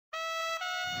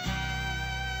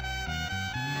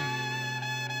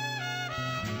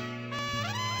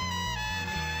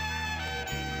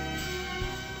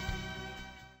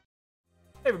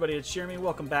Hey everybody, it's Jeremy.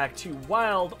 Welcome back to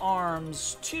Wild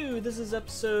Arms 2. This is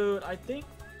episode, I think,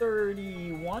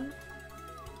 31?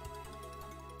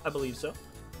 I believe so.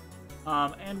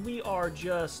 And we are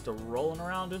just rolling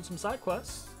around doing some side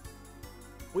quests.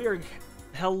 We are...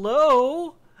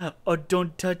 Hello? Oh,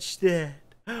 don't touch that.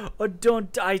 Oh,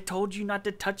 don't... I told you not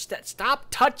to touch that. Stop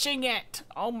touching it!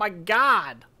 Oh my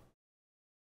god!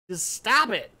 Just stop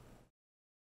it!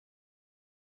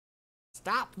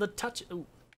 Stop the touch... Ooh.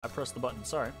 I pressed the button,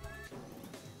 sorry.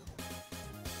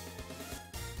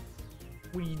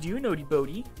 What are you doing, Odie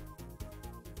Bodie?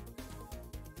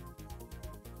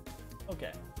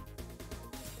 Okay.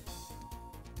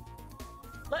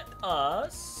 Let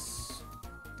us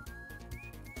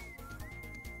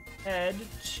head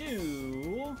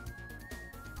to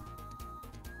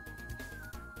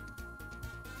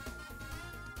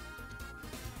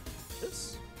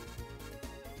this.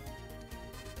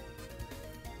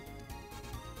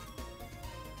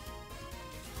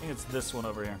 I think it's this one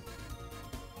over here.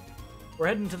 We're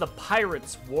heading to the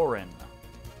Pirates' Warren.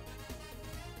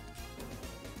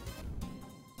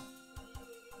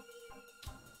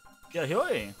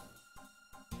 Yahoy!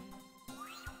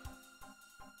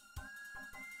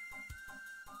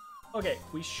 Okay,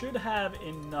 we should have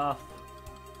enough.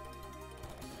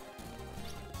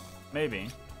 Maybe.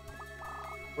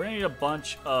 We're gonna need a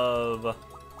bunch of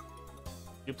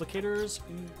duplicators.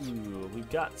 Ooh, we've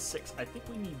got 6. I think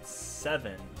we need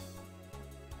 7.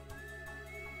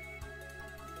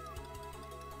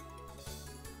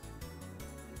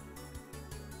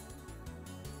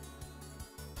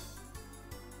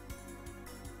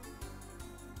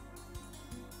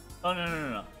 Oh,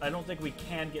 no. I don't think we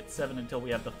can get 7 until we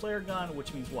have the flare gun,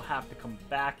 which means we'll have to come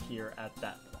back here at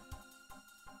that point.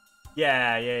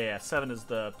 Yeah. 7 is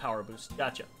the power boost.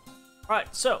 Gotcha.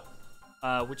 Alright, so,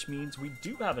 which means we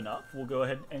do have enough. We'll go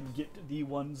ahead and get the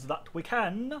ones that we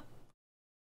can.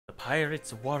 The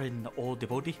Pirates' Warren, all the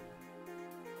body.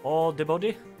 All the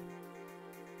body.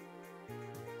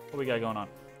 What we got going on?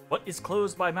 What is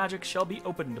closed by magic shall be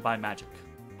opened by magic.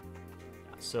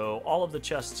 So all of the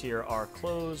chests here are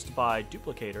closed by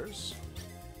duplicators.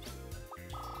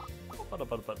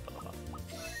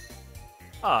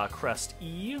 Ah, crest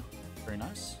E. Very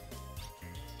nice.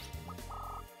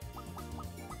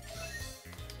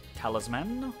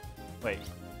 Talisman. Wait.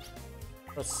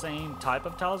 The same type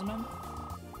of talisman?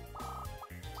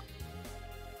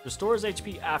 Restores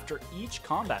HP after each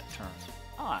combat turn.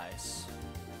 Nice.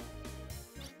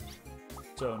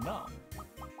 So no.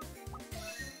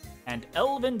 And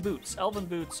Elven Boots. Elven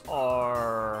Boots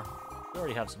are... We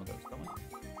already have some of those, don't we?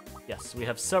 Yes, we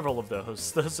have several of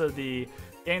those. Those are the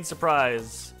gain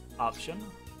surprise option.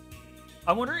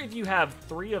 I wonder if you have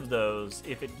 3 of those,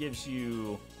 if it gives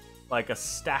you, like, a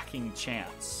stacking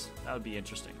chance. That would be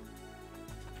interesting.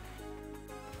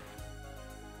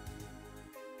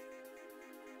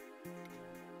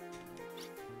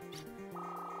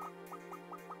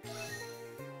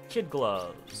 Kid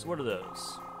gloves. What are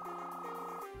those?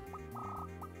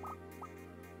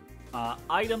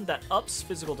 Item that ups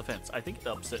physical defense. I think it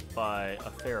ups it by a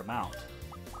fair amount.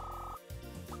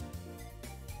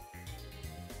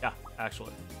 Yeah,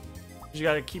 actually. You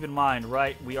gotta keep in mind,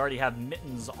 right? We already have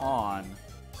mittens on.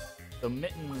 So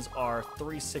mittens are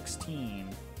 316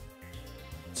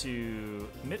 to...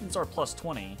 Mittens are plus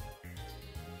 20.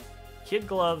 Kid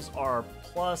gloves are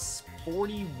plus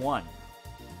 41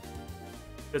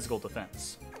 physical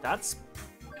defense. That's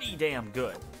pretty damn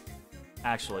good.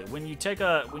 Actually, when you take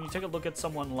a look at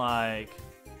someone like,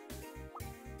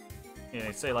 you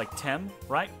know, say like Tim,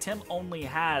 right? Tim only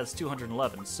has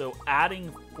 211, so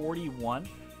adding 41.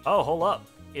 Oh, hold up,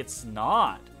 it's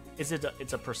not. It's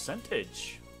a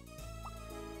percentage.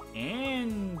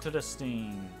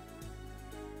 Interesting.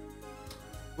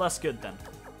 Less good then.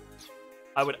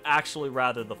 I would actually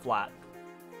rather the flat.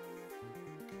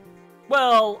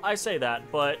 Well, I say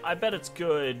that, but I bet it's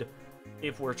good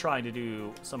if we're trying to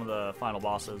do some of the final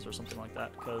bosses or something like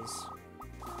that, because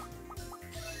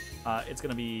it's going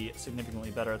to be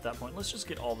significantly better at that point. Let's just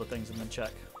get all the things and then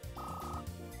check.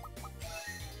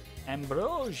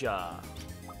 Ambrosia.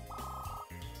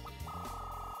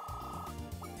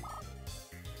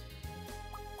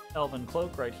 Elven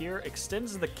Cloak right here.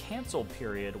 Extends the cancel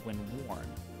period when worn.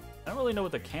 I don't really know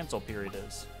what the cancel period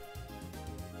is.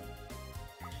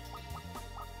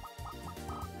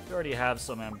 We already have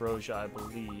some ambrosia, I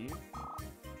believe.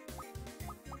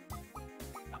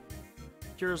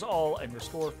 Cures all and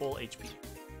restore full HP.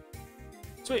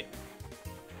 Sweet.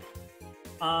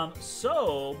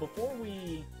 So before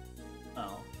we...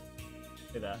 Oh.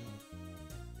 Say that.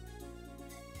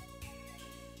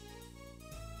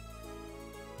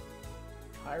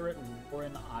 Pirate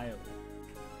Warren Island.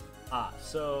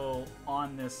 So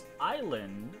on this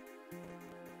island,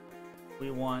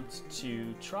 we want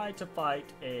to try to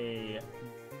fight a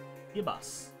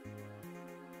Gibas.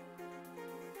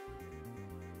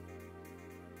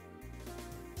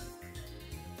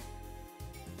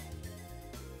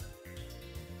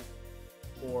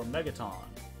 Or Megaton.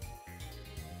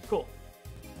 Cool.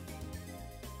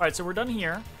 Alright, so we're done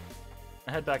here.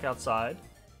 I head back outside.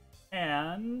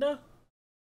 And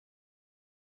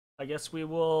I guess we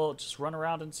will just run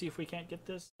around and see if we can't get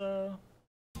this,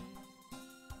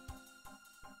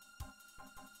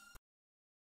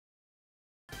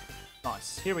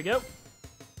 Nice. Here we go.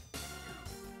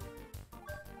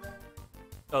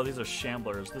 Oh, these are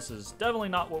shamblers. This is definitely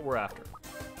not what we're after.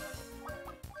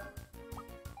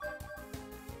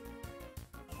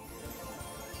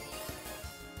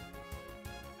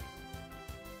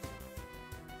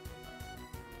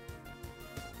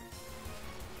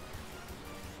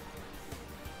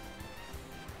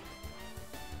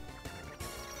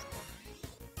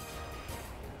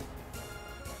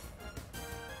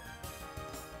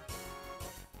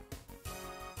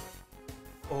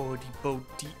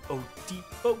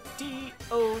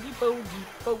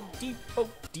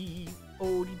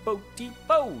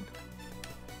 Odie-bo-dee-oh-dee-bo-dee-oh-dee-bo-dee-bo-dee-oh-dee-bo-dee-bod.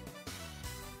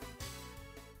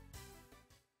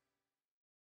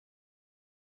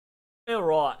 All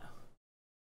right.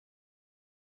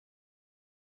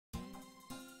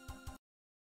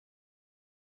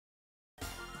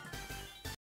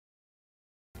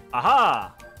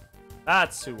 Aha!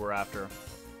 That's who we're after.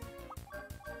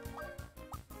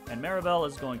 And Maribel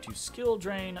is going to skill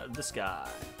drain this guy.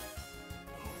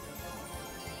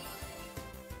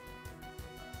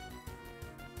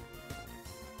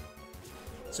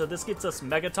 So this gets us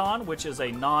Megaton, which is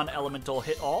a non-elemental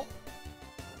hit-all.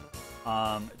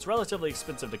 It's relatively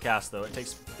expensive to cast, though. It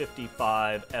takes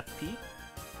 55 FP,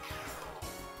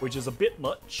 which is a bit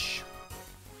much.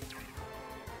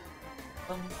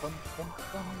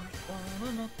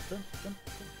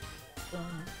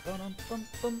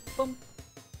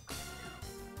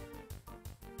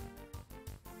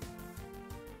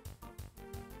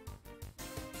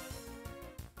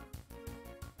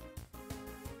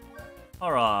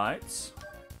 All right.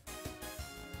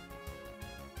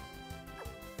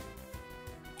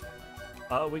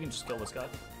 We can just kill this guy.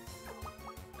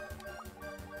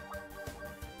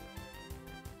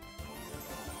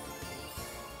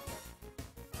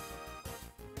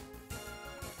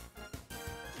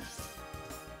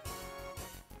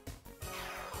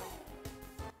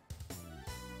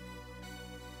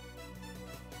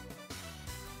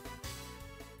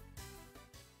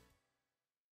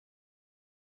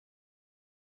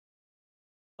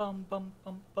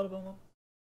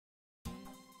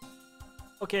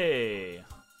 Okay,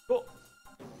 cool.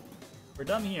 We're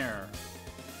done here.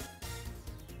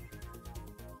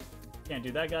 Can't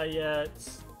do that guy yet.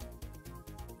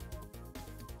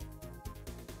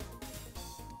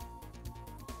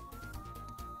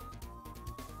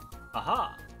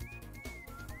 Aha!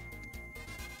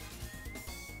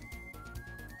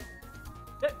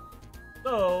 Okay,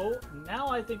 so now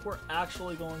I think we're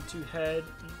actually going to head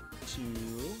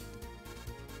into...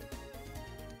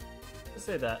 Let's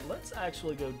say that. Let's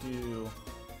actually go do...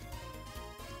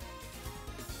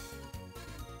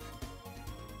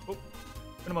 Oh,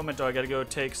 in a momento, I gotta go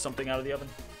take something out of the oven.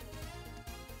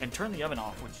 And turn the oven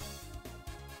off, which...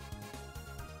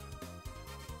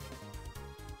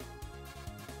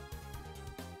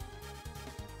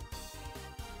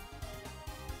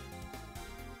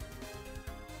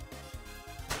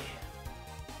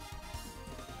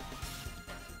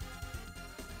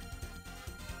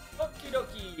 Okie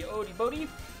dokie, odie bodie.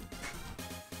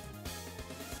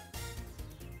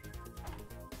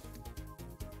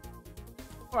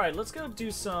 Alright, let's go do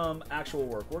some actual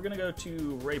work. We're gonna go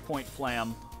to Raypoint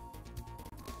Flam.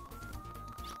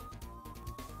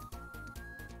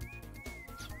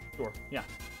 Sure, yeah.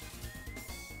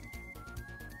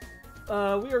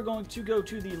 We are going to go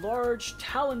to the large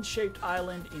talon-shaped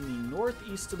island in the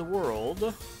northeast of the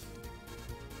world.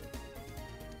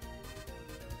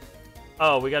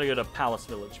 Oh, we gotta go to Palace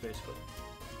Village, basically.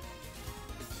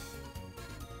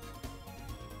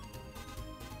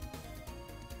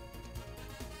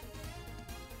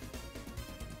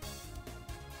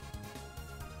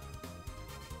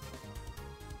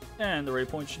 And the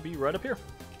waypoint should be right up here.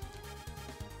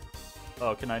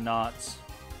 Oh, can I not?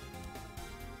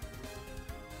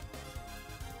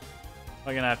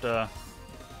 I'm gonna have to...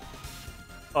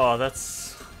 Oh,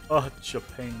 that's such a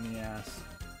pain in the ass.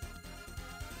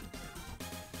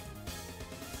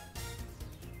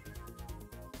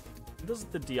 This is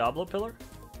the Diablo pillar?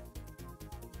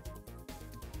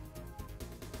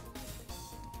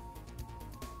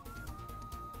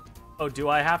 Oh, do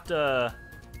I have to...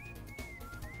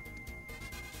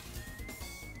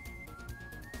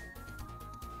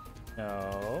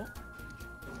 No.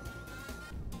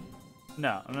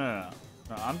 No.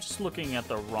 I'm just looking at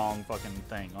the wrong fucking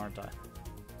thing, aren't I?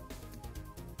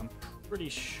 I'm pretty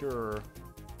sure...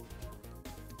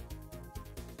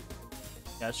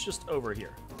 Yeah, it's just over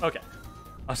here. Okay.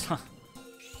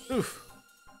 Oof.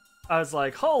 I was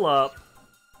like, hold up.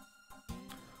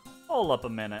 Hold up a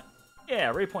minute.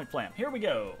 Yeah, Ray Point Flam. Here we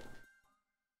go.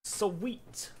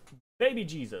 Sweet. Baby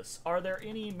Jesus. Are there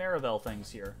any Marivel things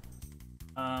here?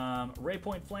 Ray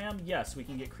Point Flam. Yes, we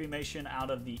can get cremation out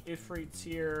of the Ifrits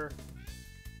here.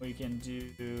 We can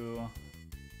do...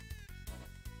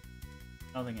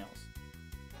 nothing else.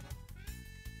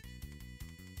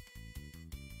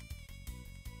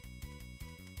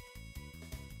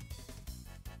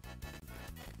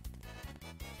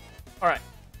 Alright.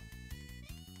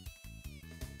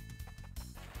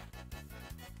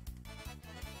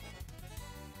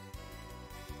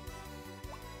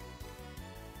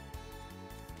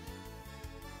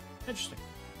 Interesting.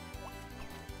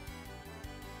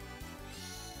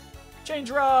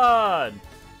 Change rod!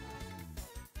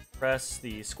 Press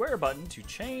the square button to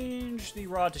change the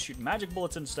rod to shoot magic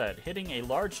bullets instead. Hitting a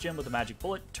large gem with a magic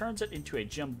bullet turns it into a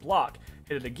gem block.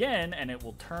 Hit it again and it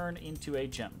will turn into a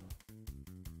gem.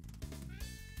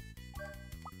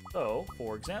 So,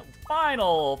 for example,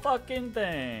 final fucking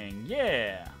thing.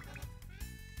 Yeah.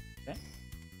 Okay.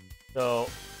 So,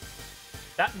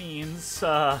 that means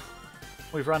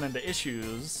we've run into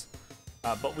issues,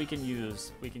 but we can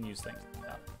use things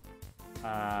like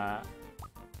that.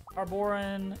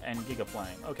 Carborin and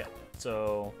Gigaflame. Okay,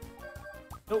 so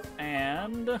nope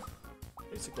and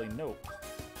basically nope.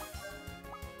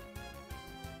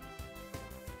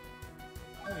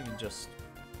 We can just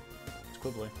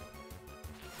squibbly.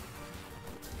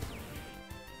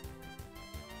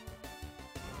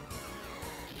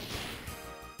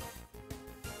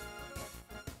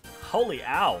 Holy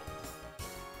ow!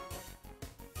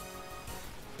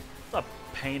 It's a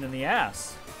pain in the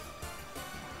ass.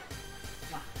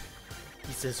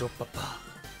 He says, "Oh, Papa,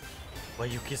 why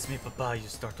you kiss me, Papa? You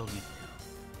startle me."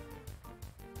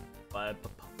 Why,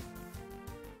 Papa?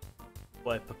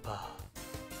 Why, Papa?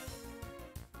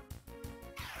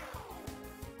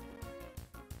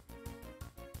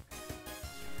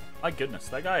 My goodness,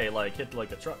 that guy like hit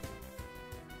like a truck.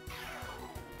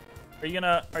 Are you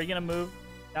gonna move?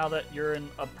 Now that you're in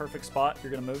a perfect spot, you're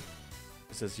gonna move?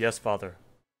 He says, "Yes, Father.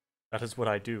 That is what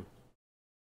I do."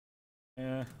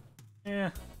 Yeah.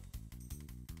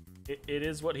 It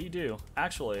is what he do.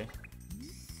 Actually,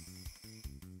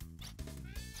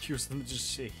 use them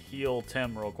just to heal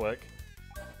Tim real quick.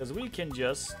 Because we can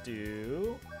just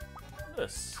do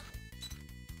this.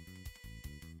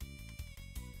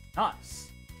 Nice.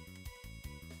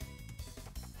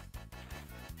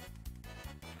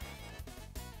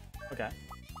 Okay.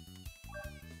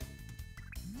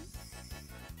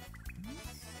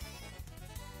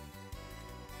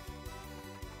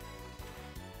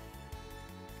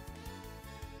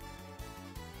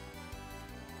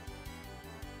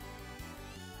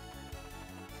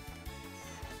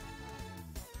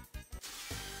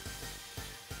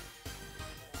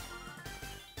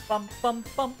 Bum bum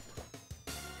bum.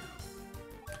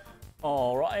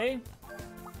 Alright.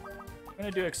 I'm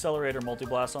gonna do accelerator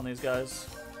multi-blast on these guys.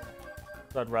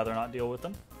 I'd rather not deal with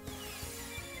them.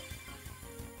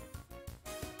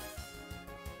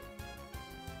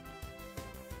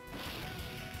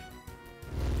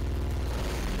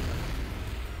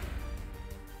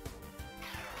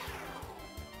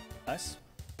 Nice.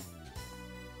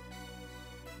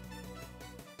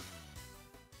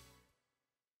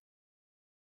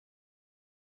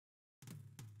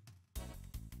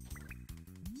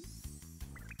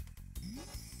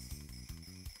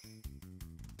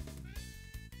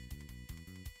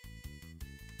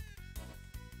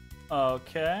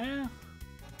 Okay.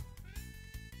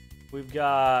 We've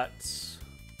got...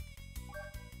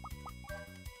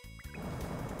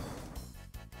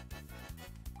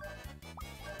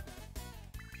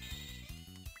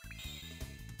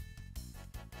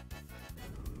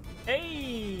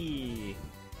 Hey!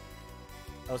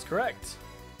 That was correct.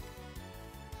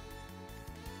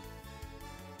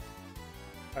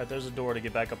 Alright, there's a door to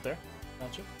get back up there.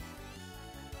 Gotcha.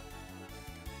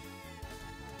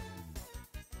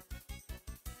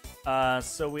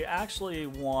 So we actually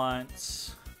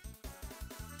want...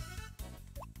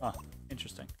 Oh,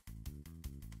 interesting.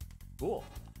 Cool.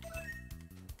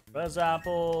 Res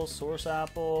apple, source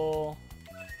apple,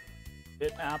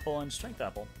 bit apple, and strength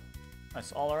apple.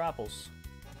 Nice, all our apples.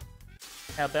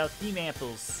 How about theme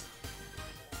apples?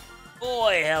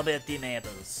 Boy, how about them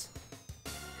apples?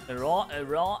 Alright,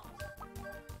 alright.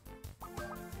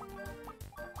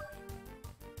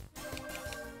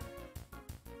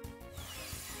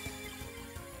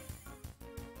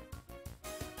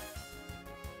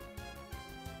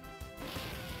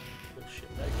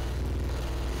 Bullshit bag.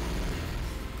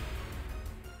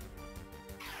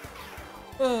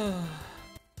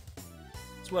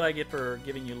 That's what I get for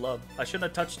giving you love. I shouldn't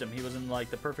have touched him. He was in like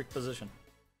the perfect position.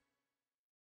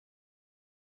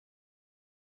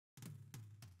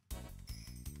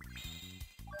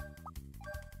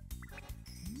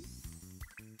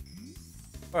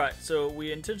 Alright, so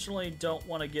we intentionally don't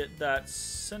want to get that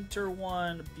center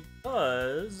one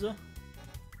because it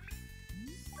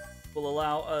will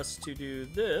allow us to do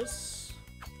this.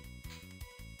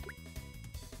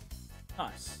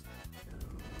 Nice.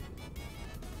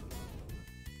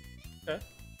 Okay.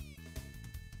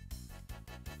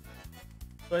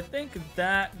 So I think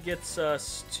that gets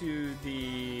us to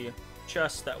the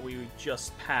chest that we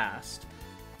just passed.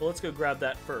 Well, let's go grab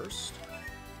that first.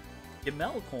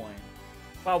 Gimel coin.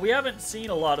 Wow, we haven't seen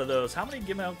a lot of those. How many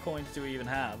Gimel coins do we even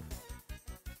have?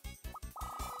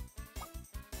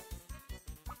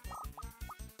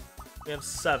 We have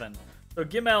 7. So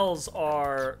Gimels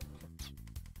are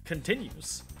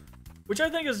continues, which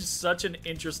I think is such an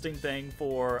interesting thing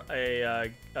for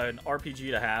an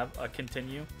RPG to have, a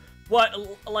continue.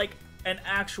 What, like an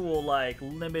actual like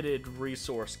limited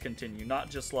resource continue,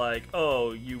 not just like,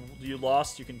 oh, you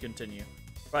lost, you can continue,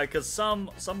 right? Because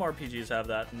some RPGs have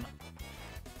that, and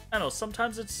I don't know,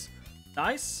 sometimes it's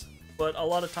nice, but a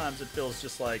lot of times it feels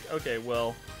just like, okay,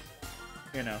 well,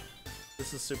 you know,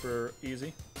 this is super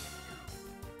easy.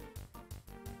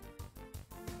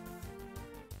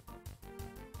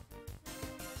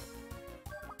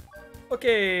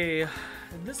 Okay,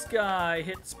 this guy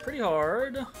hits pretty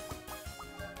hard.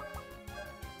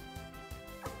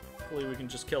 Hopefully we can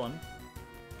just kill him.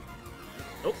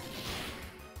 Nope.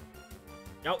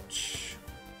 Ouch.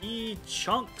 He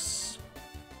chunks.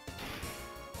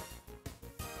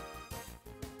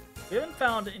 We haven't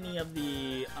found any of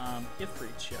the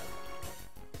Ifrits yet.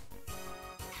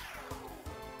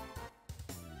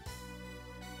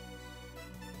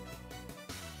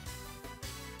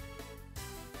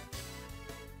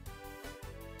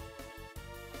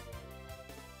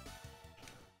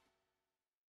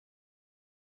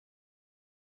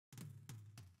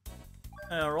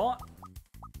 Alright.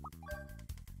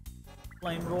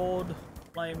 Flame Road,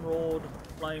 Flame Road,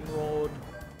 Flame Road.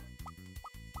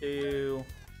 To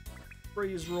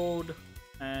Freeze Road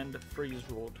and Freeze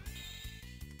Road.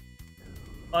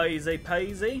 Easy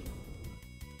peasy.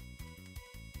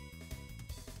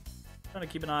 Trying to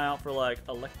keep an eye out for like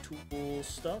electrical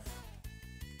stuff.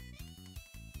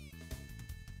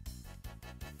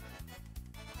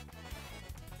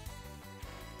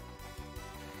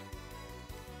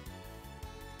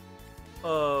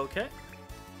 Okay.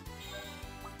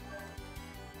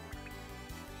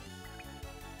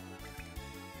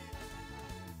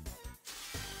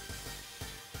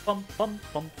 Bum bum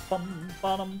bum bum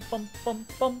bottom bum bum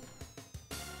bum.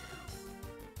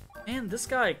 Man, this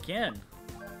guy again.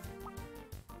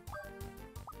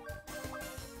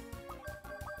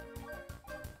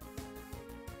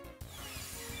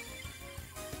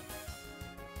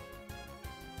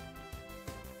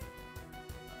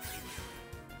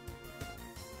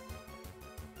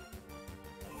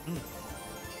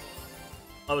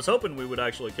 I was hoping we would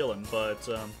actually kill him, but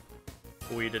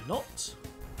we did not.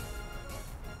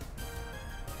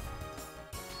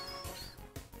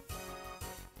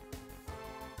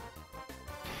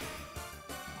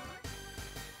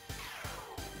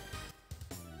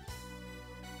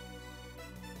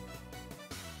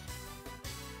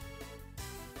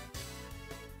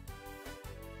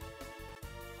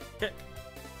 Okay.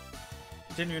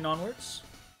 Continuing onwards.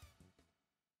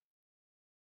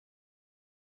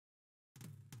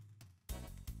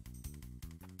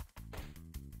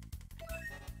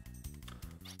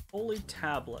 Holy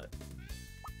Tablet.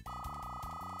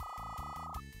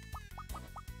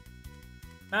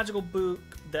 Magical book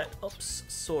that ups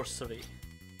sorcery.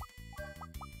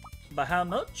 By how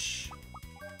much?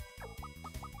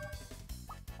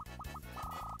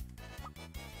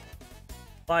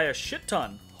 By a shit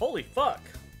ton. Holy fuck.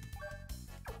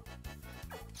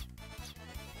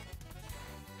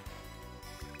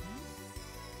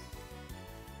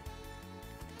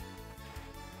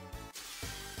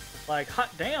 Like, hot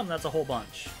damn, that's a whole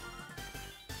bunch.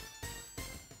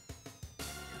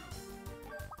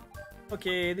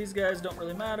 Okay, these guys don't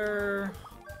really matter.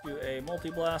 Do a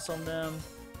multi-blast on them.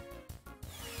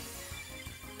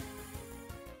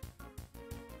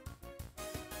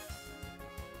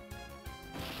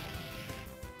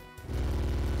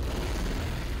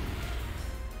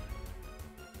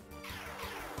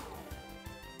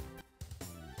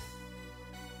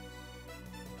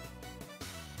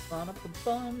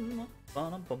 Ba-da-bum-bum,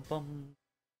 ba-da-bum-bum.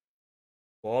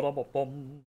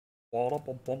 Ba-da-bum-bum,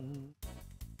 ba-da-bum-bum.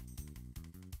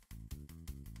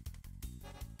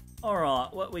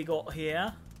 Alright, what we got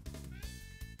here?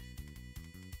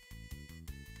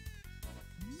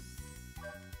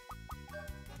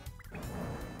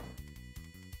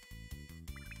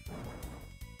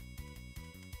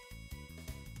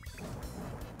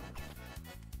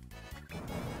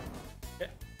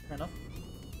 Okay, fair enough.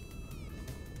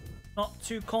 Not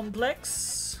too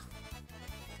complex.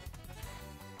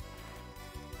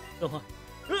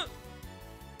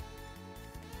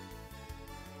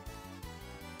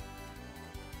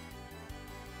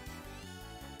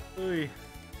 Oi.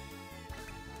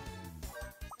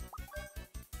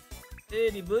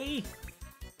 Eddie boy.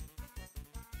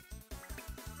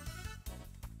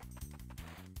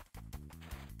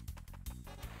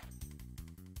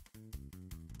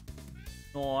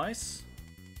 Nice.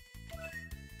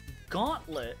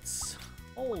 Gauntlets.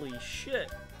 Holy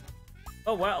shit.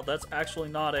 Oh wow, that's actually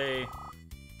not a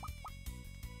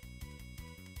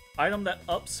item that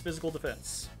ups physical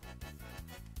defense.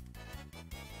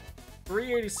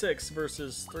 386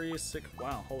 versus 386.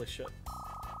 Wow, holy shit.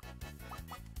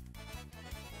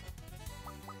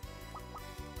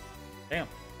 Damn,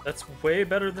 that's way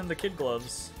better than the kid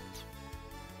gloves.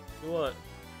 What?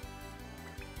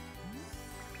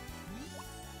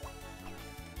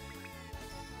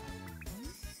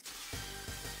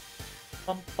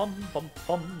 Bum bum bum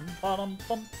bum bum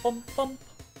bum bum bum.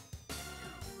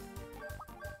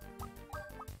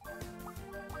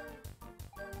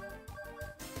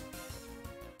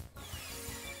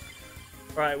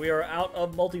 Alright, we are out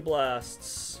of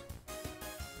multi-blasts.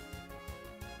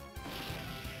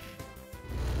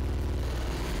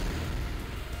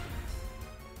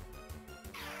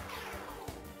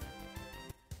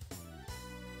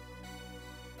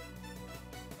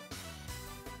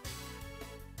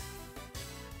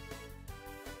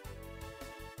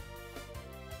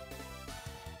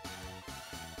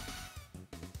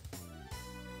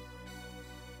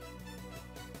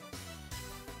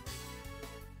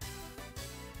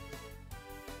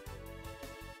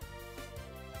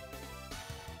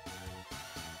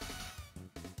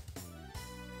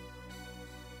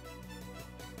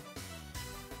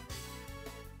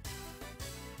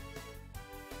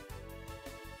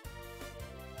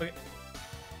 Okay.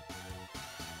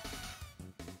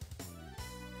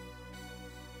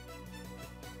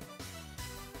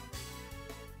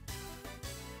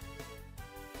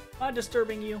 Am I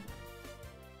disturbing you?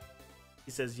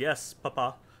 He says, yes,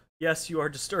 Papa. Yes, you are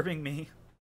disturbing me.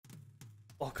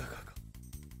 Oh, go, go, go.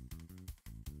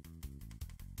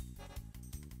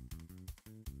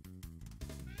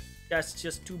 That's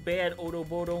just too bad, Odo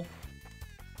Bodo.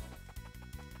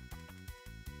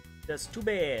 That's too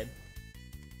bad.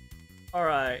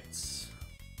 Alright.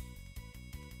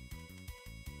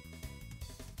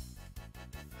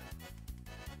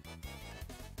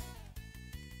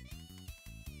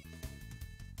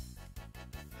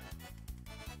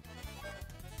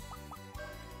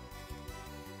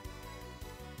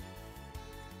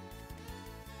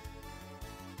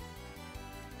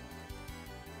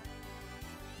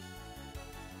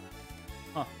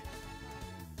 Huh.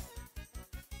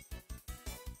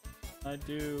 I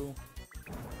do...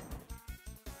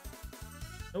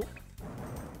 Nope.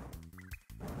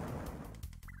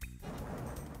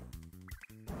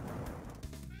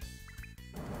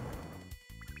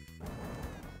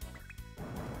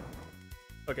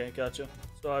 Okay, gotcha.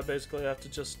 So I basically have to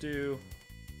just do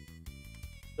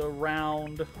the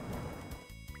round.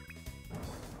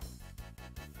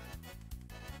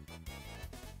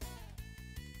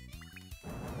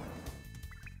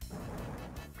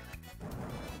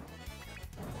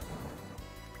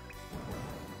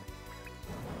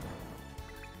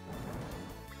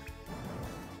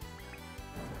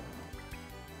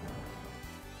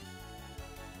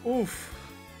 Oof.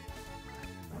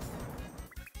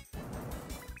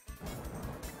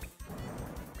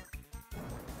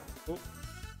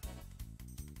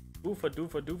 Oofa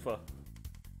doofa doofa.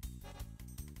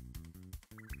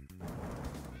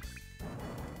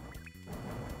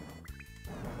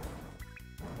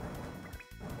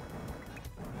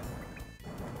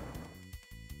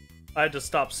 I had to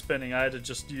stop spinning. I had to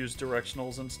just use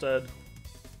directionals instead.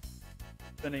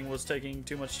 Spinning was taking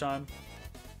too much time.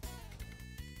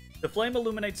 The flame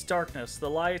illuminates darkness. The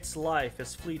light's life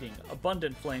is fleeting.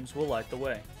 Abundant flames will light the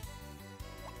way.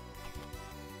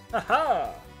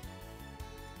 Haha!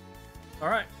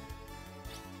 Alright.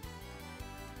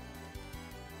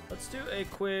 Let's do a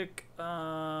quick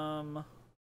save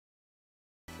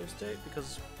state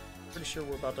because I'm pretty sure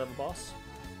we're about to have a boss.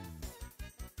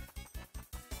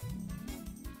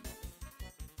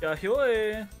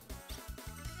 Yahoy!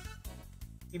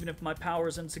 Even if my power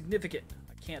is insignificant,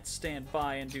 I can't stand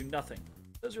by and do nothing.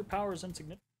 Says your power is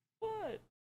insignificant. What?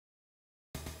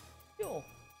 Kill.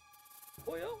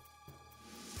 Boyo.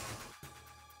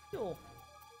 Kill.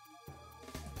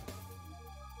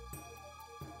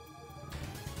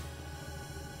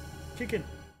 Kicking.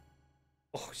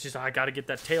 Oh, just I gotta get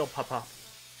that tail pop up.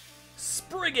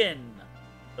 Spriggan,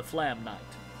 the Flam Knight.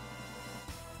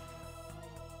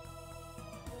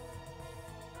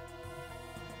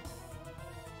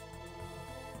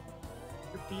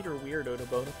 Your feet are weird,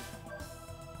 Otoboto.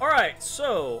 Alright,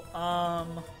 so,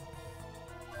 gonna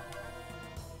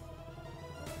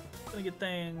get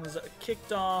things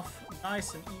kicked off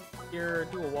nice and easy here.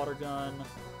 Do a water gun.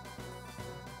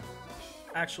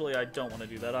 Actually, I don't want to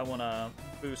do that. I want to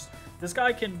boost. This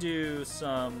guy can do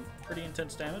some pretty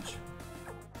intense damage.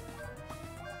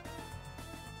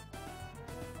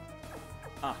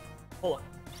 Ah, hold on.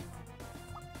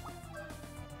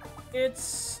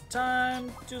 It's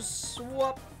time to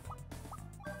swap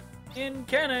in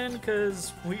cannon,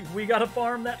 because we gotta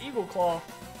farm that Eagle Claw.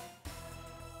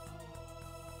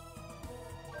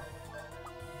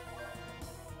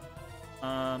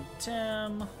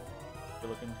 Tim, we're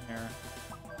looking here.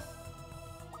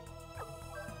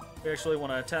 We actually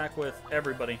want to attack with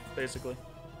everybody, basically.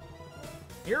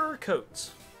 Mirror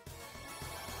coats.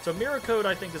 So mirror coat,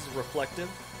 I think, is reflective.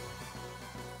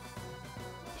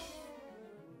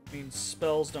 Means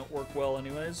spells don't work well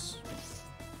anyways.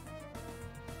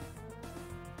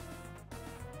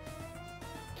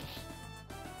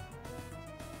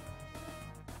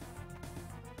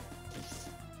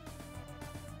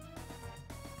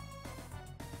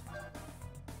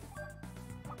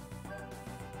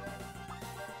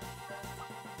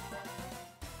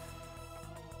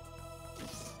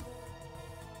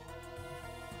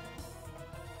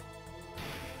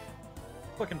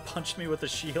 Fucking punched me with a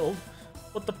shield.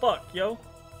 What the fuck, yo?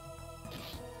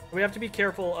 We have to be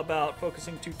careful about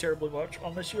focusing too terribly much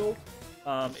on the shield.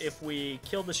 If we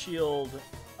kill the shield,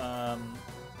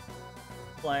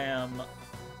 Flam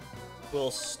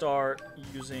will start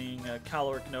using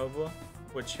Caloric Nova,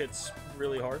 which hits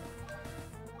really hard.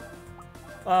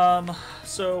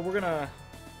 So we're gonna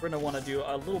want to do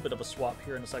a little bit of a swap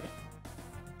here in a second.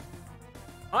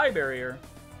 Eye barrier.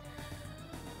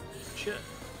 Shit.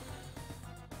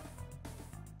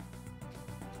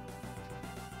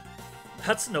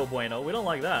 That's no bueno. We don't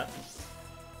like that.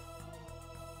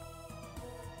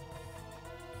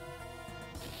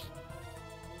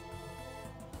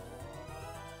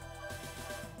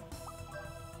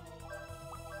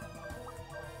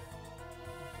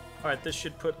 Alright, this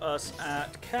should put us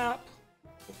at cap.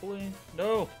 Hopefully.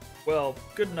 No. Well,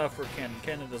 good enough for Cannon.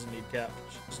 Cannon doesn't need cap.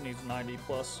 She just needs 90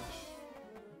 plus.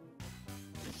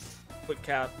 Put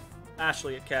cap.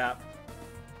 Ashley at cap.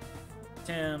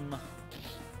 Tim.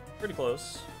 Pretty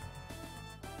close.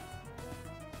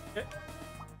 Okay.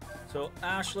 So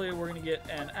Ashley, we're gonna get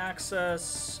an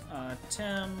access.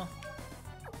 Tim.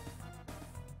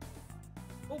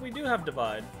 Well, we do have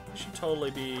divide. We should totally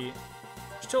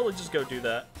just go do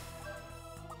that.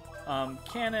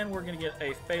 Cannon, we're gonna get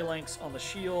a phalanx on the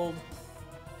shield.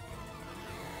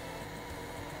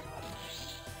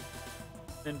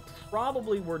 And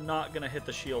probably we're not gonna hit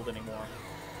the shield anymore.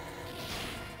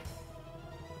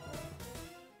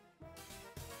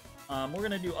 We're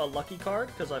going to do a lucky card,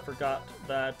 because I forgot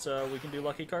that we can do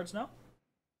lucky cards now.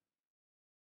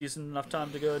 Decent enough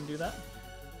time to go ahead and do that.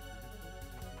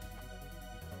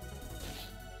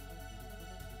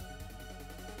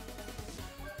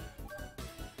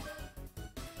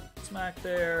 Smack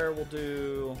there, we'll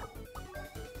do...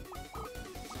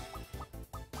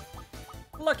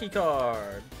 lucky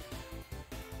card!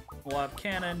 We'll have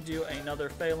Cannon do another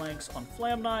Phalanx on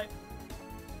Flam Knight.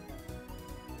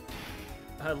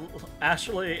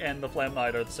 Ashley and the Flam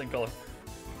Knight are the same color.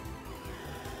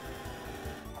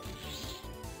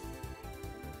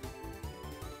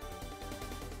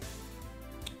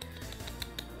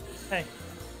 Hey,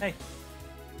 hey,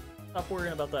 stop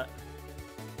worrying about that.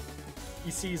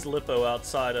 He sees Lippo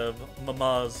outside of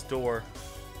Mama's door.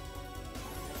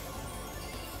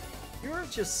 You're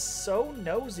just so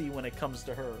nosy when it comes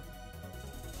to her.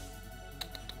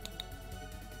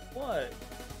 What?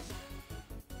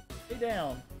 Stay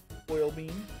down, oil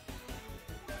bean.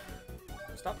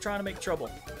 Stop trying to make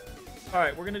trouble.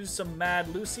 Alright, we're gonna do some Mad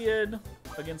Luciad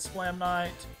against Flam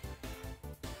Knight.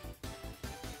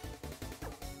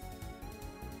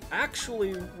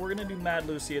 Actually, we're gonna do Mad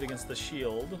Luciad against the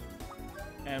shield.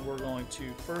 And we're going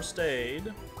to First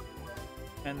Aid.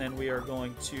 And then we are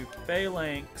going to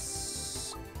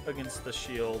Phalanx against the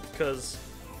shield. Because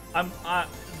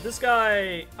This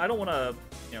guy, I don't want to,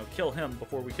 kill him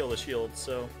before we kill the shield,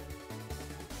 so.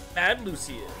 Mad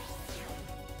Lucian.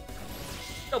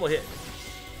 Double hit.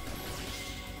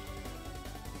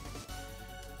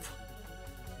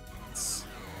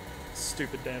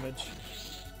 Stupid damage.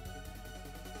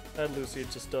 Mad Lucian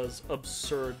just does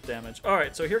absurd damage.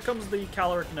 Alright, so here comes the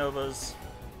Caloric Novas,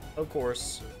 of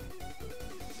course.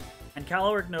 And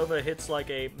Caloric Nova hits like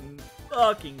a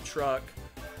fucking truck.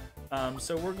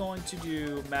 So we're going to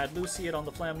do Mad Lucian on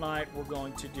the Flam Knight. We're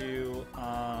going to do,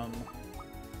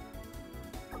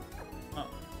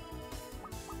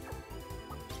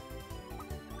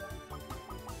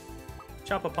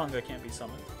 Chapapunga can't be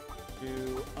summoned.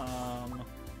 Do,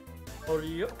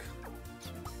 Oryuk.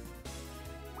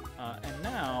 And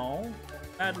now,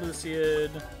 Mad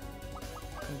Lucian,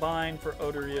 combine for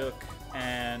Oryuk,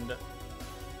 and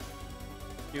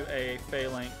do a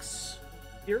Phalanx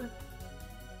here.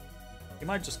 You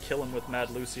might just kill him with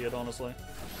Mad Lucian, honestly.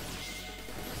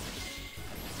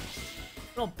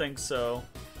 I don't think so.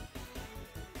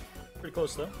 Pretty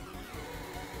close, though.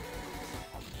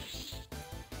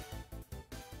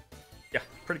 Yeah,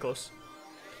 pretty close.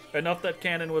 Enough that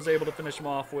Cannon was able to finish him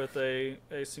off with a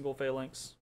single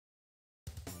Phalanx.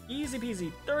 Easy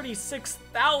peasy.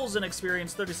 36,000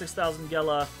 experience, 36,000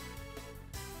 Gela.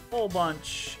 Whole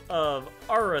bunch of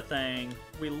Arathang.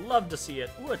 We love to see it.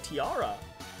 Ooh, a tiara.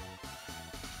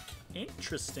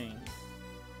 Interesting.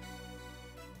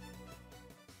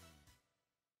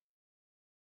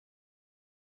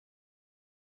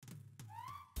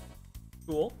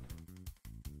 Cool.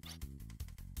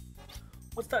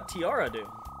 What's that tiara do?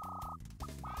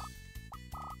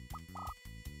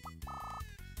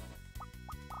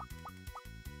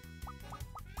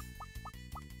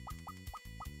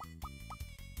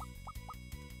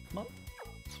 Come on.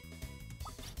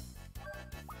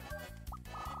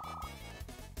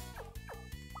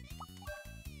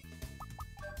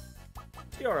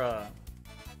 Tiara.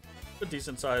 A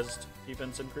decent sized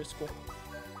defense increase. Cool.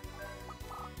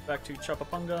 Back to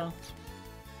Chapapunga.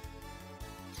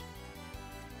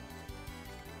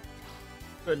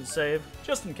 Go ahead and save,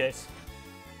 just in case.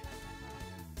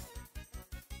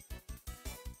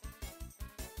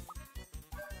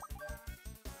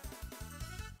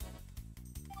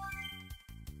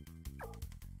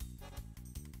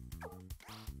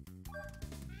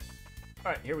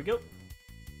 Alright, here we go.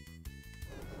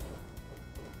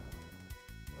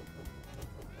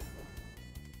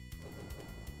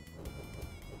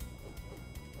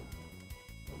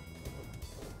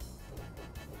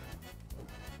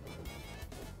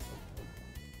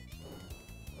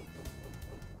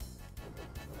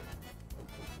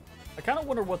 I kind of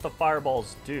wonder what the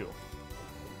fireballs do.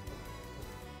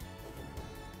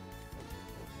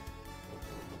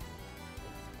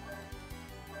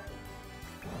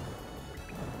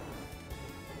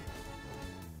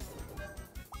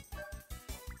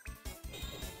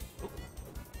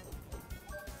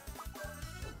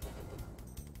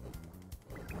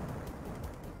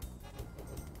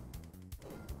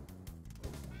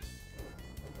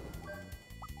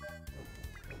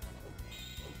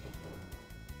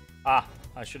 Ah,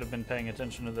 I should have been paying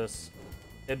attention to this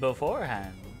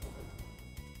beforehand.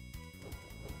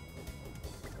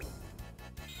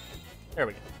 There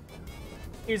we go.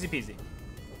 Easy peasy.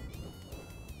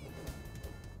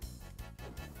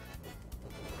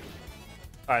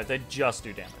 Alright, they just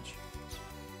do damage.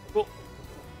 Cool.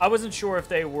 I wasn't sure if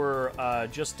they were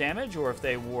just damage or if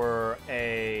they were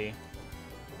a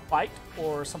fight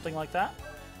or something like that.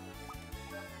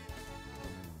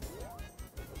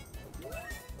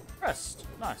 Rest.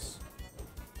 Nice.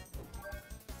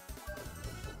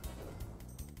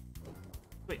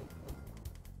 Sweet.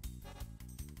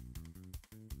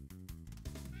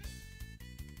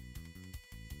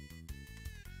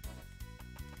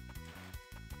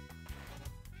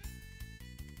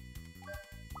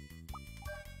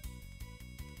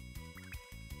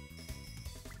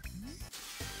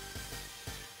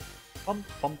 Bum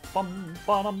bum bum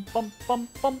bum bum bum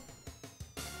bum.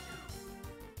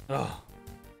 Ugh.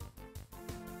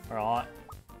 Alright.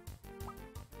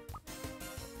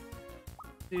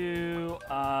 Do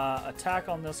attack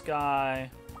on this guy.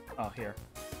 Oh, here.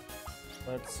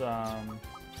 Let's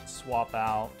swap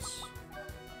out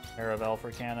Aravel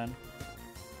for cannon.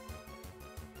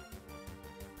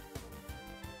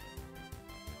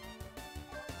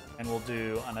 And we'll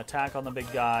do an attack on the big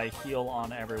guy, heal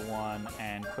on everyone,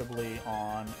 and Quibbly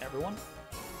on everyone.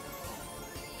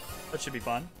 That should be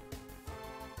fun.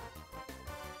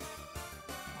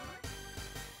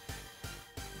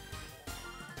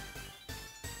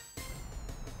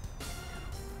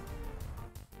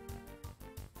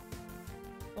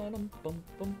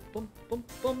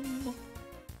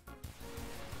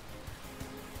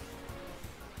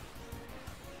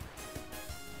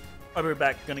 I'll be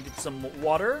back. Gonna get some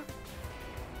water.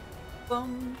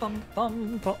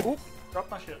 Oop, drop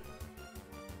my shit.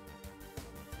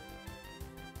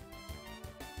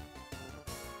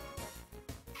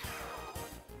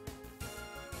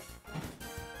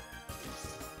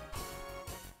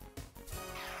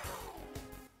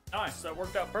 Nice, that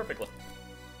worked out perfectly.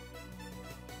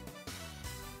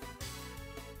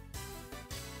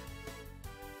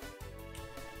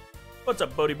 What's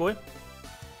up, Bodie boy?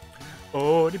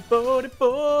 Bodie, Bodie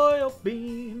boy, oh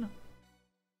bean.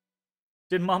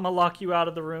 Did Mama lock you out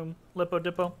of the room, Lippo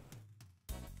Dippo?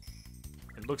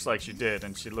 It looks like she did,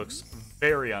 and she looks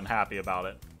very unhappy about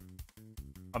it.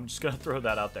 I'm just gonna throw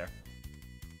that out there.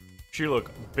 She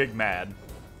looked big mad.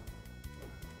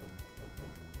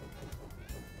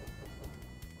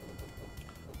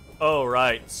 Oh,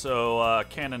 right. So,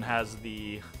 Cannon has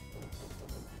the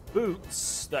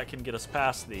boots that can get us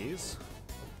past these.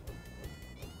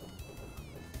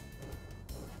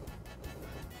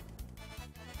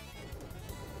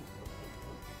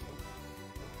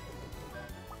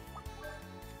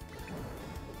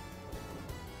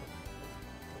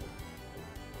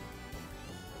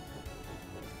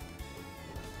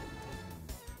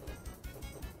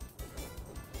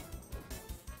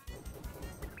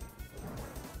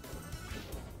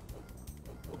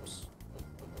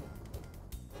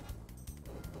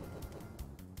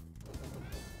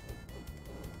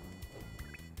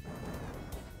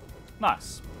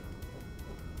 Nice.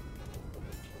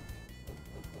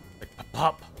 Like,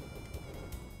 Pop.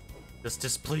 This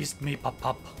displeased me,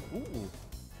 Pop. Ooh.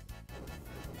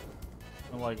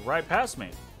 And like right past me.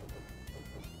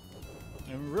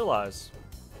 I didn't realize.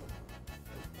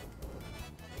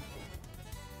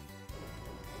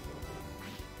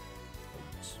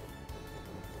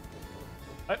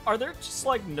 Are there just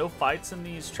like no fights in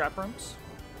these trap rooms?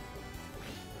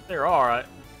 There are,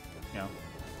 you know.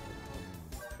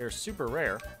 They're super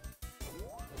rare.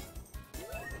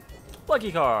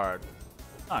 Lucky card.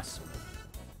 Nice.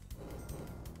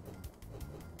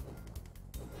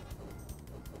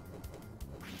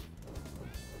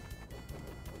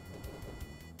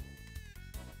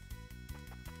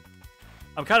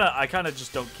 I kind of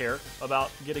just don't care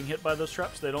about getting hit by those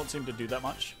traps. They don't seem to do that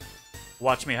much.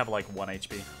 Watch me have like 1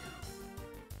 HP.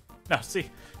 No, see,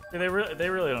 they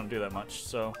really don't do that much.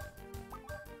 So,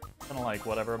 kind of like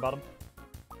whatever about them.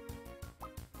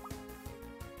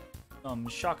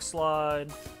 Shock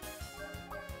slide.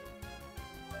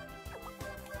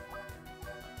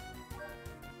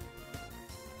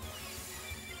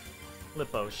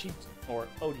 Lippo, or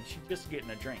Odie, she's just getting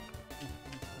a drink.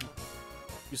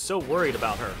 You're so worried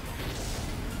about her.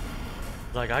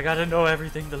 Like, I gotta know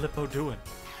everything the Lippo doing.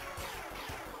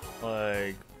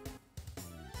 Like,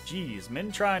 geez,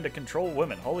 men trying to control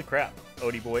women. Holy crap,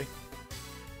 Odie boy.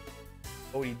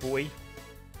 Odie boy.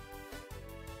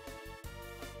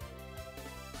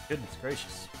 Goodness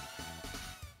gracious.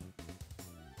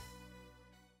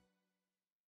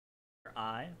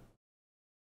 Eye.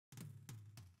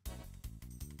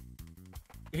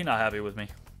 You're not happy with me.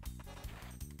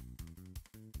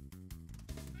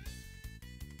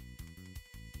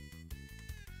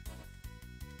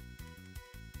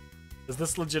 Is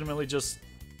this legitimately just...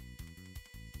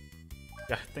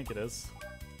 Yeah, I think it is.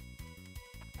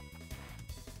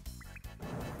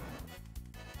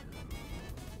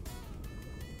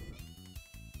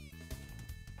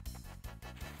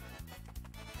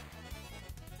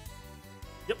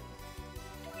 Yep.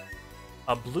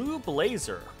 A blue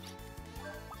blazer.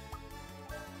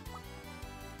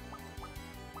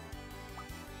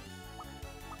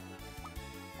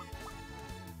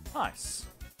 Nice.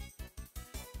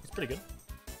 It's pretty good.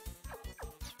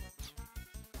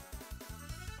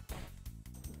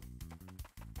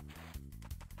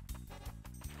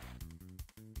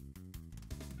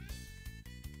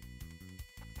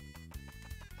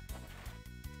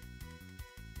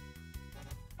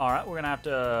 Alright, we're gonna have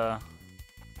to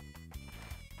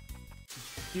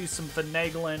do some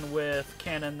finagling with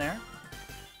Cannon there.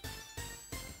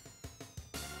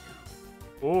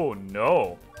 Oh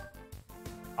no.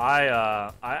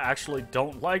 I actually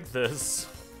don't like this.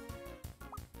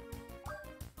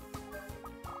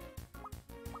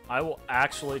 I will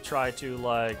actually try to,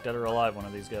 like, dead or alive one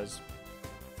of these guys.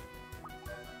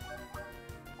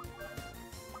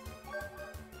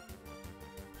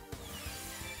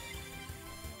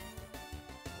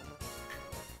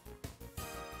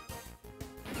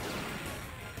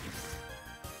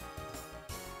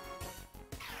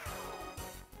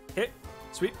 Okay,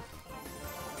 sweet.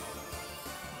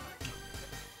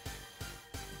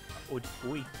 Oh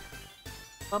boy.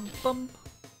 Bum bum.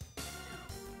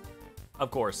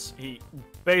 Of course, he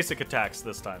basic attacks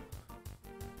this time.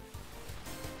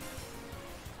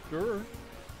 Sure.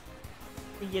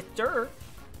 Yes, sir.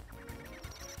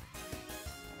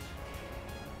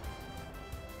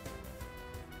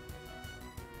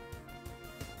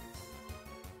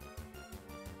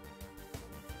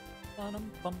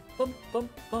 Bum bum bum bum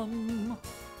bum.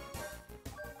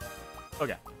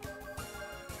 Okay.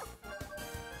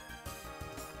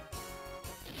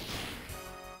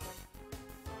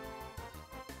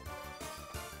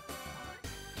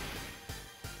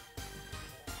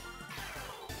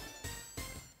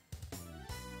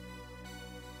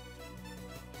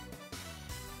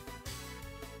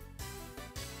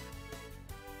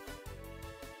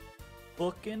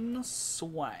 Bookin'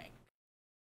 swank.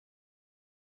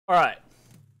 Alright.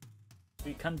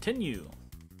 We continue.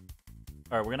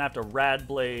 Alright, we're gonna have to rad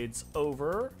blades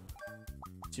over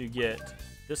to get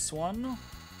this one.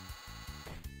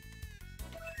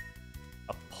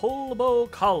 A polbo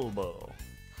calbo.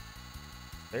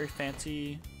 Very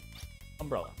fancy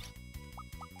umbrella.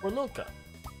 For Lilka.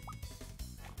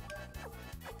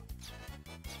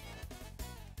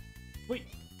 Wait.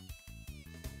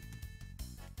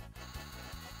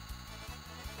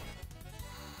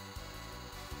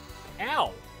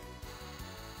 Ow!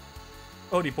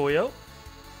 Odie boyo.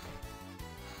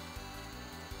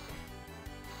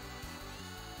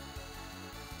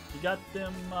 You got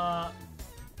them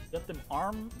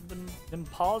them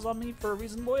paws on me for a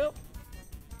reason, boyo?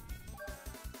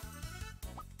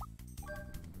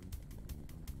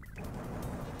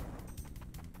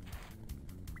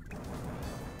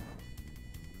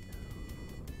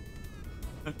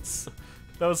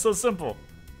 That was so simple.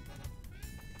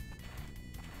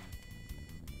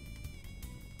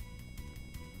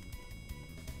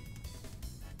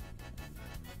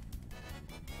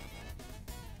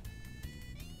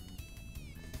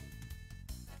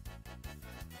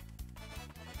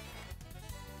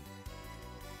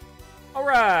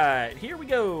 Alright, here we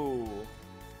go.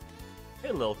 Hey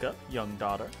Lilka, young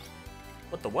daughter.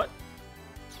 What the what?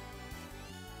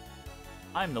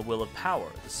 I'm the will of power,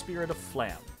 the spirit of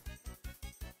Flam.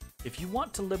 If you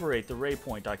want to liberate the ray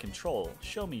point I control,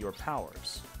 show me your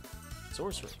powers.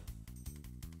 Sorcery.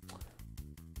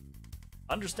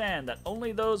 Understand that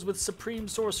only those with supreme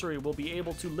sorcery will be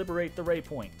able to liberate the ray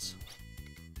points.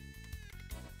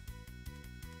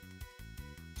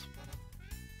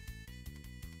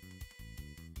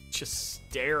 Just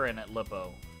staring at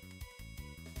Lippo.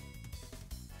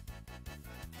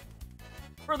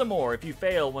 Furthermore, if you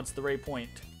fail once the ray point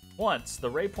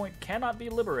cannot be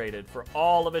liberated for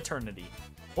all of eternity.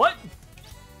 What?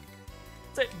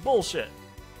 Say bullshit.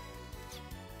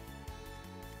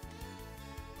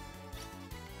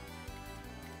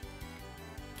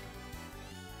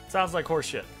 Sounds like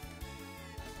horseshit.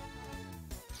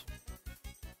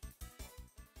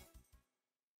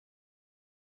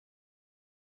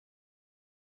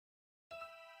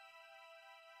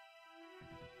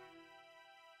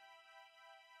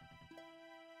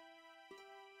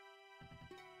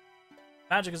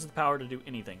 Magic is the power to do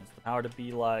anything. It's the power to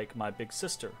be like my big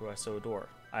sister, who I so adore.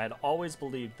 I had always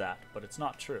believed that, but it's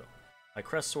not true. My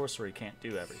crest sorcery can't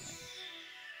do everything.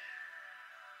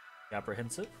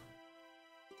 Apprehensive?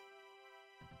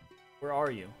 Where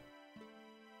are you?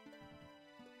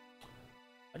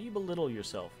 How do you belittle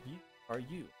yourself? You are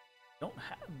you. You don't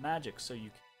have magic so you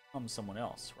can become someone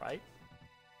else, right?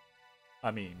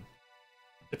 I mean,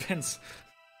 depends.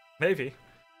 Maybe.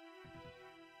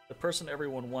 The person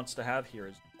everyone wants to have here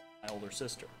is my older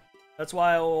sister. That's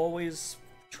why I always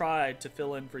tried to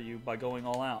fill in for you by going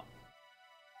all out.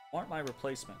 You aren't my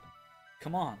replacement.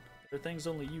 Come on, there are things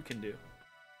only you can do.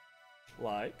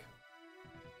 Like,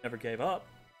 never gave up,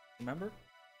 remember?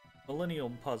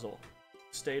 Millennium puzzle.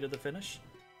 Stay to the finish.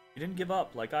 You didn't give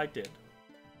up like I did.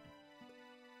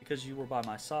 Because you were by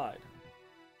my side.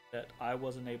 That I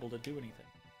wasn't able to do anything.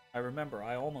 I remember,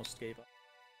 I almost gave up.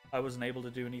 I wasn't able to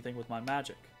do anything with my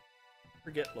magic.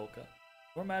 Forget Lilka.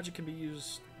 Your magic can be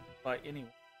used by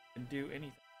anyone. Can do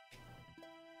anything.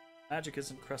 Magic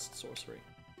isn't crest sorcery.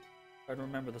 Try to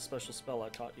remember the special spell I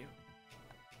taught you.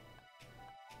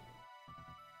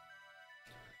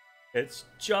 It's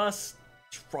just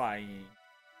trying.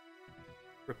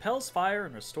 Repels fire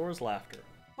and restores laughter.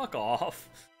 Fuck off.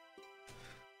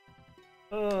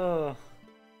 Ugh.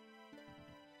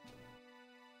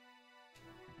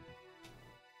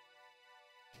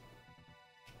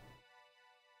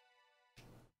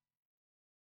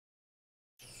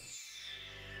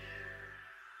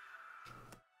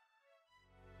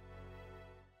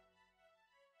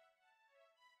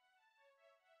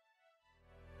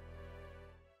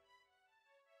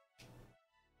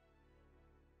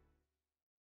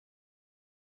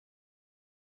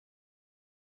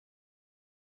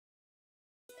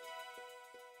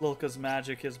 Lilka's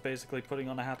magic is basically putting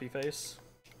on a happy face.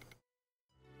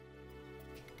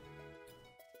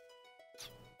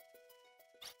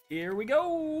 Here we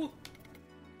go!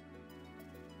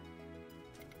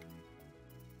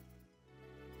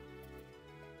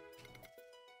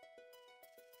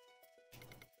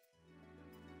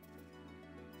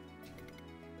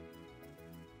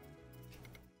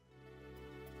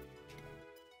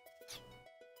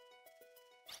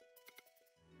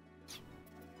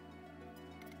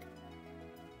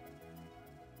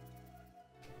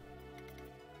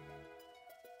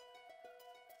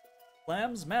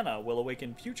 Lamb's mana will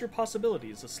awaken future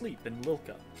possibilities asleep in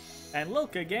Lilka. And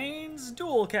Lilka gains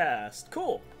Dual Cast.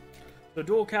 Cool. So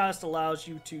Dual Cast allows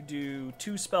you to do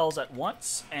 2 spells at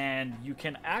once, and you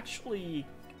can actually,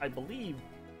 I believe,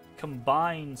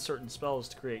 combine certain spells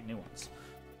to create new ones.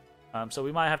 So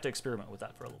we might have to experiment with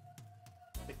that for a little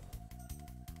bit.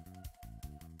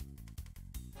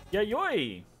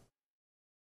 Yayoi!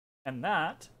 And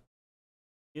that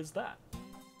is that.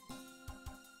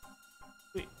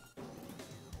 Sweet.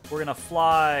 We're gonna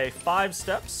fly 5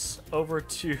 steps over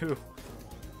to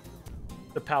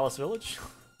the Palace Village,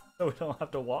 so we don't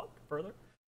have to walk further.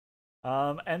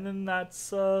 And then that's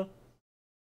probably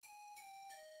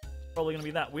gonna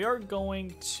be that. We are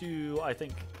going to, I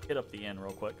think, hit up the inn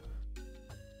real quick.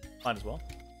 Might as well.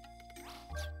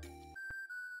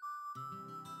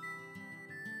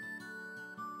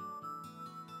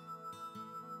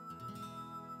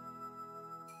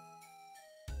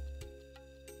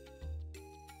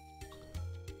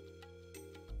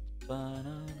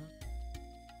 Banana.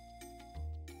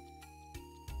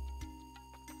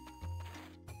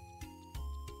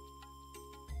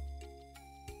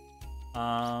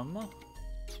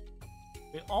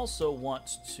 We also want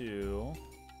to...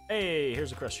 Hey,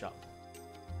 here's a crest shop.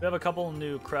 We have a couple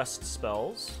new crest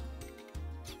spells.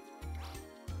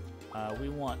 We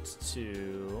want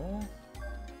to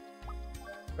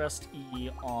crest E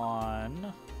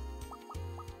on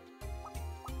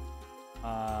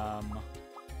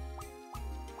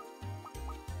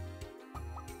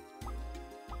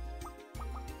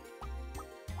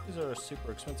these are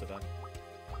super expensive, actually.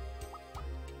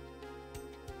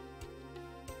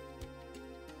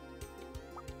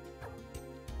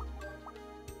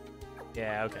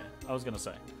 Yeah, okay. I was gonna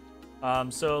say.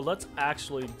 So let's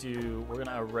actually do... We're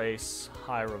gonna erase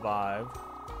High Revive.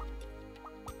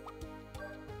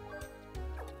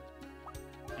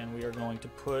 And we are going to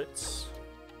put...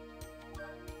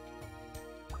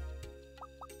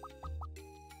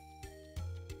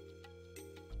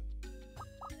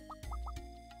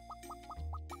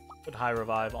 Put High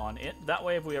Revive on it. That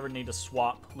way, if we ever need to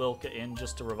swap Lilka in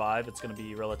just to revive, it's gonna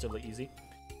be relatively easy.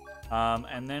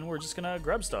 And then we're just gonna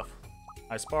grab stuff.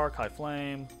 High Spark, High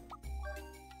Flame.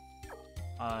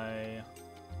 I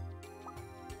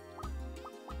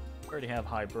already have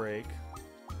High Break.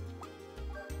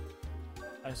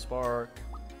 High Spark.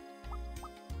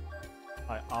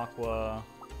 High Aqua.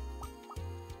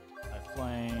 High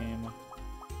Flame.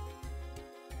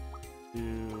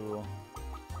 Do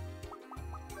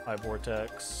High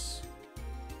Vortex.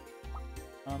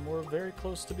 We're very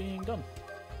close to being done.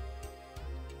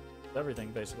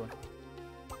 Everything, basically.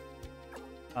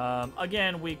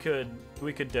 Again, we could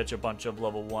ditch a bunch of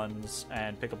level 1s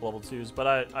and pick up level 2s, but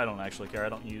I don't actually care. I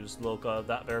don't use Lilka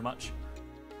that very much.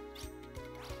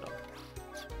 So.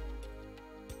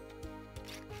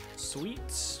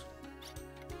 Sweet.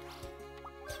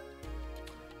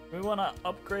 Do we want to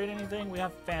upgrade anything? We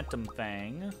have Phantom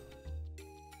Fang.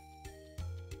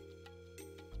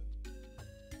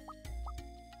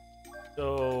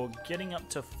 So getting up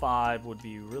to 5 would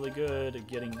be really good.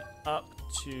 Getting up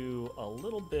to a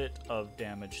little bit of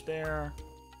damage there.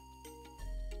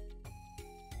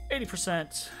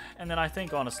 80%. And then I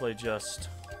think honestly just...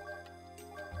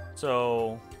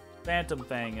 So Phantom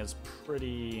Fang is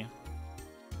pretty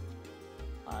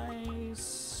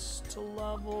nice to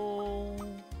level.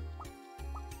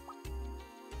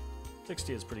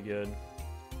 60 is pretty good.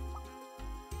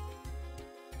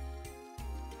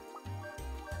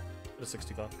 Go to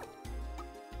 65.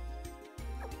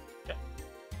 Okay.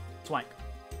 Swank.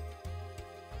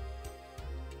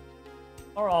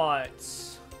 Alright.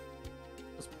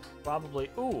 That's probably...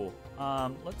 Ooh.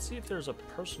 Let's see if there's a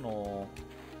personal...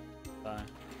 There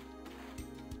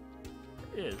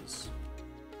is.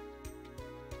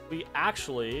 We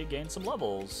actually gained some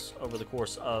levels over the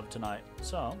course of tonight.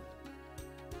 So...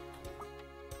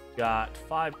 Got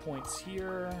 5 points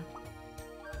here.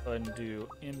 Go ahead and do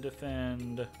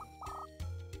Indefend.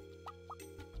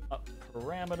 Up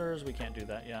parameters. We can't do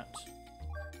that yet.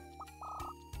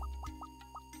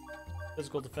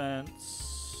 Physical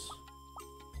defense.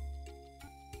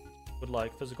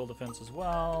 like physical defense as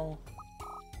well.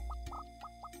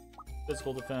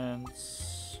 Physical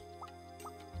defense.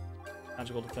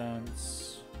 Magical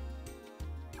defense.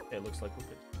 Okay, looks like we're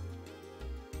good.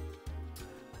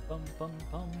 Bum, bum,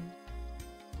 bum.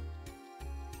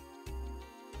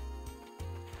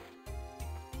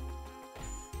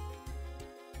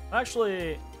 I'm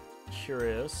actually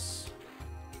curious.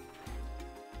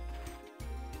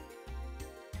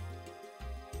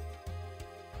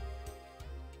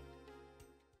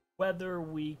 Whether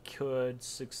we could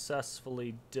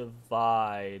successfully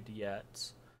divide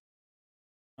yet.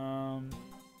 Alright.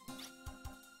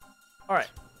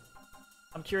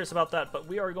 I'm curious about that, but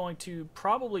we are going to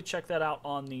probably check that out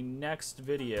on the next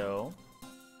video.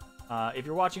 If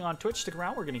you're watching on Twitch, stick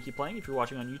around. We're going to keep playing. If you're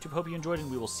watching on YouTube, hope you enjoyed, and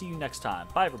we will see you next time.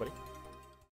 Bye, everybody.